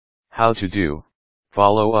How to do,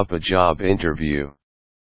 follow up a job interview.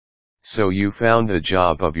 So you found the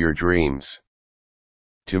job of your dreams.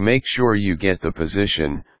 To make sure you get the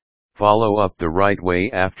position, follow up the right way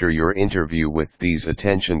after your interview with these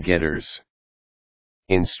attention getters.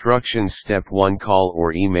 Instructions: Step 1. Call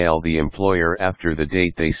or email the employer after the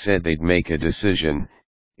date they said they'd make a decision,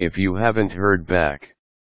 if you haven't heard back.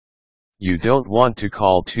 You don't want to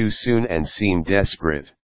call too soon and seem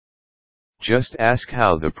desperate. Just ask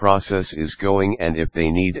how the process is going and if they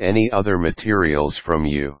need any other materials from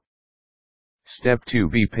you. Step 2.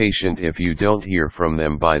 Be patient if you don't hear from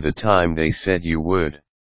them by the time they said you would.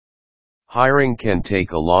 Hiring can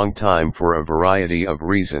take a long time for a variety of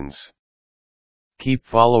reasons. Keep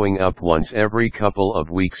following up once every couple of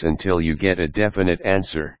weeks until you get a definite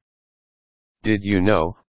answer. Did you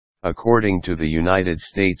know, according to the United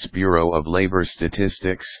States Bureau of Labor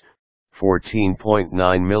Statistics,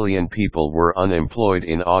 14.9 million people were unemployed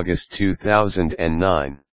in August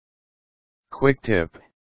 2009. Quick tip: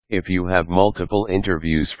 if you have multiple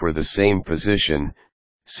interviews for the same position,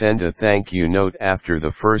 send a thank you note after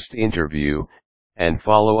the first interview, and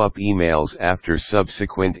follow-up emails after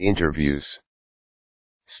subsequent interviews.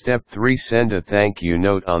 Step 3. Send a thank you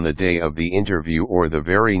note on the day of the interview or the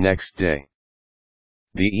very next day.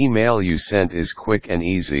 The email you sent is quick and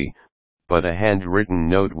easy, but a handwritten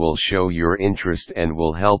note will show your interest and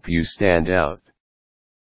will help you stand out.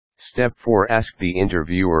 Step 4. Ask the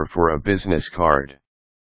interviewer for a business card.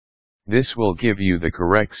 This will give you the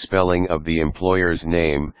correct spelling of the employer's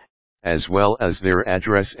name, as well as their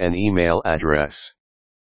address and email address.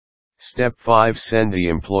 Step 5. Send the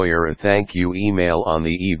employer a thank you email on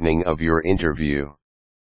the evening of your interview.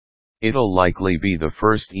 It'll likely be the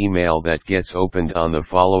first email that gets opened on the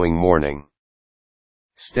following morning.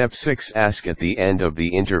 Step 6. Ask at the end of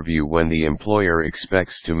the interview when the employer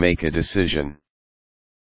expects to make a decision.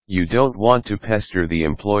 You don't want to pester the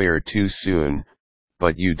employer too soon,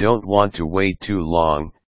 but you don't want to wait too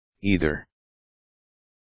long, either.